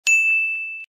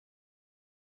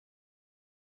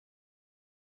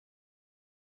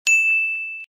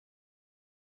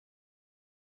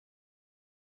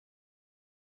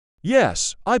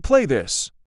Yes, I play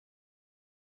this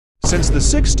since the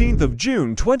 16th of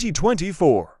June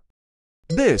 2024.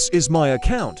 This is my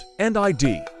account and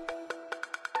ID.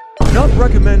 Not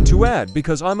recommend to add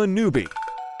because I'm a newbie.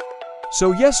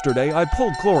 So yesterday I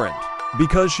pulled Chlorant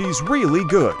because she's really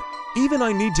good. Even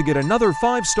I need to get another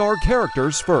 5-star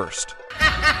characters first.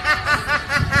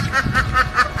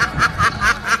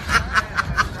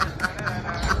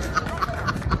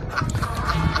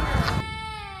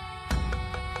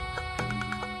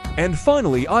 And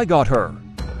finally I got her.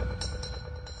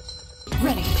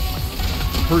 Ready.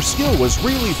 Her skill was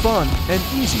really fun and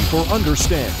easy for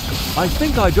understand. I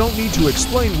think I don't need to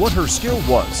explain what her skill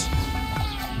was,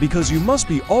 because you must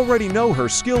be already know her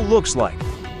skill looks like.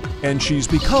 And she's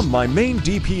become my main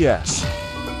DPS.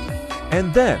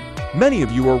 And then, many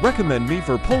of you will recommend me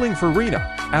for pulling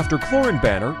Farina after Chlorant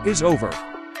banner is over.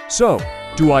 So,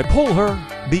 do I pull her?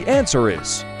 The answer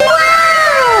is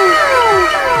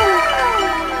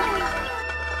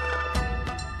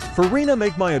Farina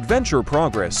make my adventure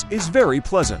progress is very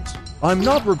pleasant. I'm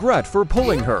not regret for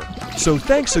pulling her, so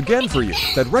thanks again for you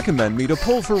that recommend me to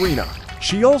pull Farina.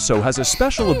 She also has a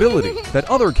special ability that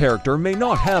other character may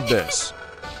not have this.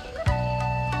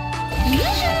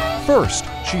 First,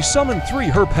 she summoned 3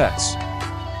 her pets.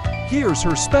 Here's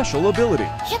her special ability.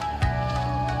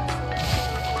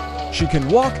 She can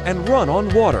walk and run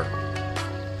on water.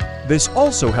 This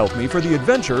also helped me for the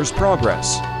adventure's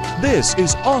progress. This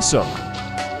is awesome.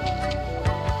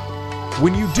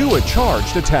 When you do a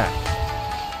charged attack,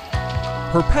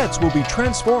 her pets will be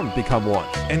transformed become one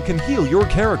and can heal your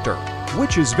character,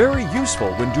 which is very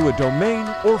useful when do a domain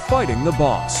or fighting the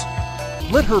boss.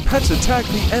 Let her pets attack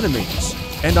the enemies,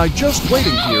 and I just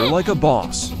waiting here like a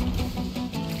boss.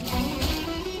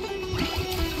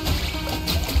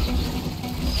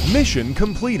 Mission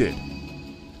completed.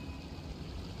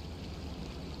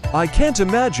 I can't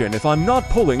imagine if I'm not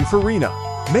pulling Farina.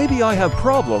 Maybe I have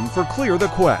problem for clear the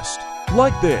quest.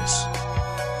 Like this.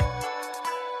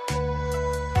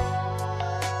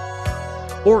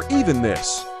 Or even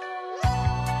this.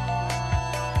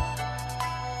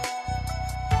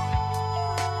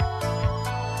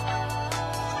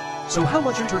 So how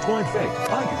much intertwined fate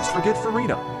I use for get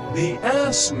Farina? The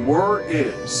answer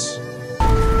is...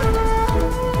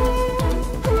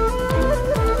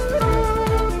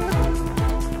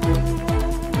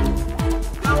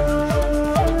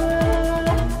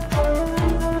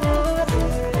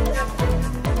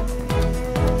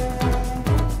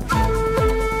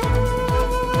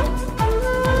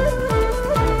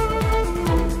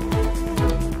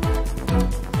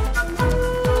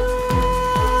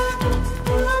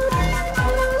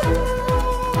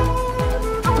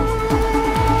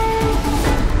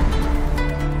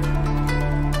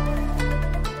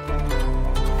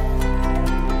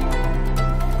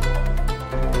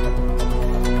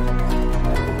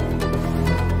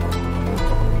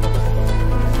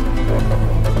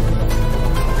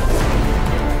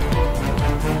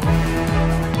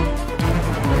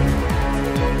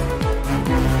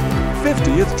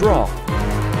 draw.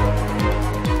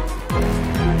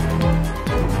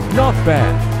 Not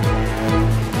bad.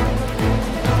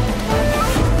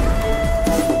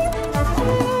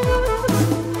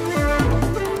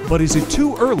 But is it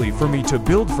too early for me to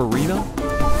build Farina?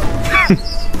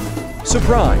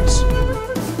 Surprise!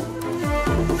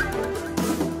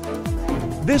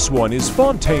 This one is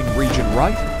Fontaine region,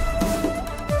 right?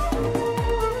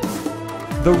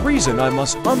 The reason I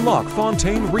must unlock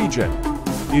Fontaine region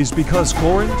is because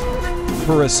Chlorant,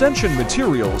 her ascension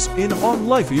materials in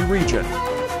Onlifey region.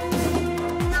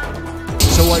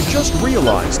 So I just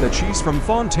realized that she's from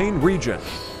Fontaine region.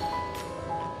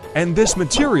 And this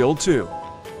material too.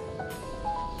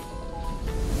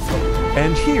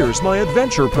 And here's my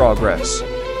adventure progress.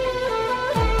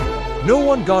 No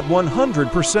one got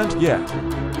 100% yet.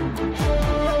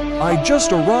 I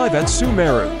just arrived at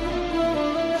Sumeru.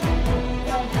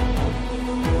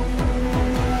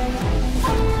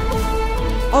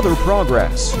 Other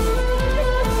progress.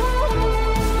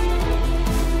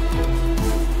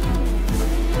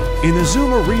 In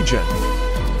Azuma region.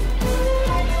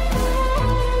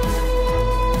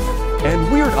 And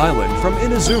Weird Island from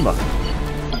Inazuma.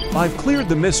 I've cleared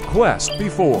the mist quest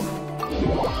before.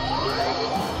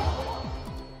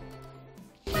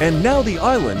 And now the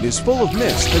island is full of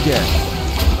mist again.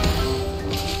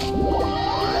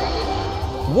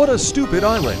 What a stupid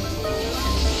island.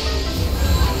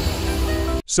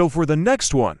 So for the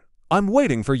next one, I'm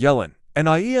waiting for Yelan, and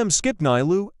I am skip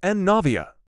Nailu and Navia.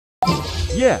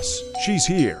 Yes, she's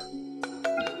here.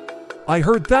 I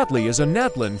heard Thatli is a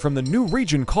Natlin from the new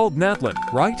region called Natlin,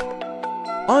 right?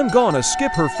 I'm gonna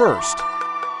skip her first.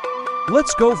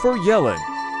 Let's go for Yelan.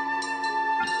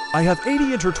 I have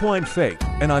 80 intertwined fate,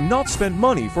 and I'm not spent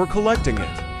money for collecting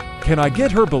it. Can I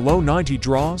get her below 90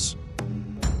 draws?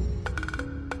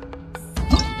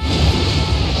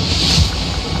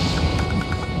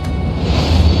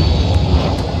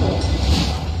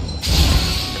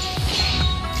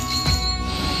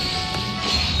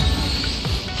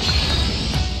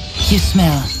 You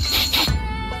smell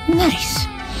nice.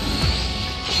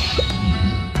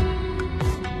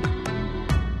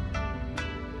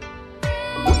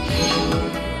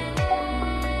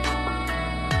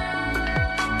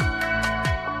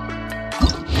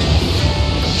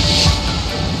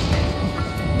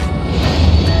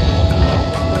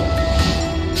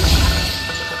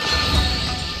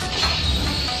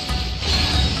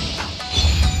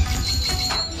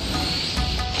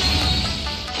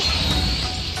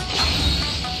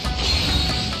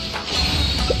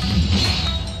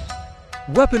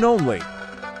 Weapon only.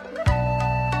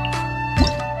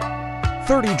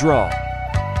 30 draw.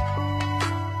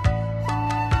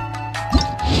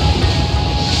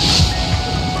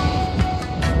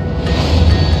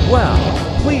 Wow,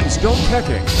 please don't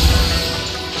kecking.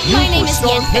 My name is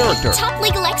star Yelan, character. top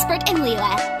legal expert in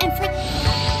Yelan, and for...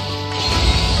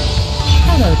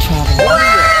 Hello, traveler.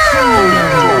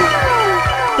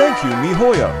 Thank you,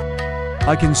 Mihoyo.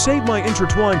 I can save my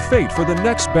intertwined fate for the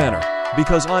next banner,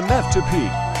 because I'm F to P.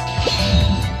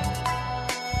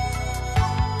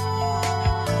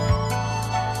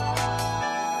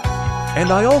 And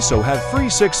I also have free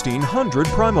 1600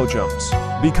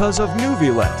 Primojumps, because of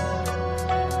Nuvilet.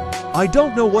 I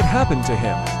don't know what happened to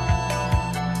him.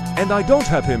 And I don't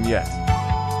have him yet.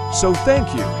 So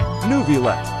thank you,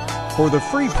 Nuvilet, for the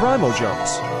free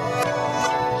Primojumps.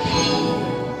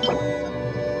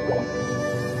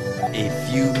 A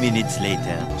few minutes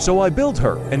later. So I build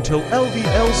her until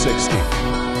LVL 60.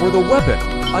 For the weapon,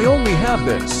 I only have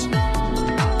this.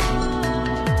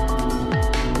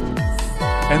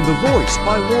 And the voice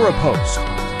by Laura Post.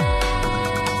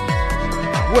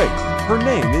 Wait, her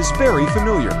name is very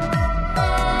familiar.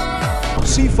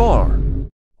 Sea Far.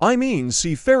 I mean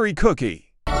Sea Fairy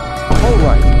Cookie.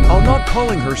 Alright, I'm not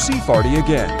calling her Sea Farty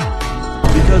again.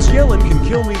 Because Yelan can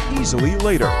kill me easily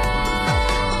later.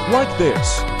 Like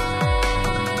this.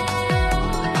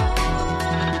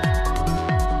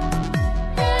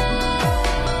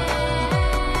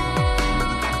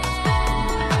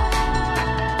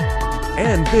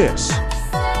 And this.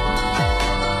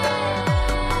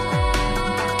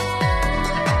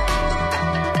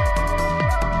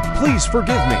 Please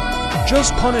forgive me.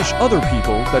 Just punish other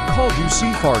people that called you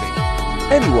Sea Farty.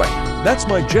 Anyway, that's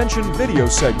my Genshin video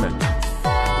segment.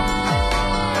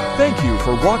 Thank you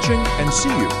for watching and see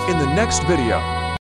you in the next video.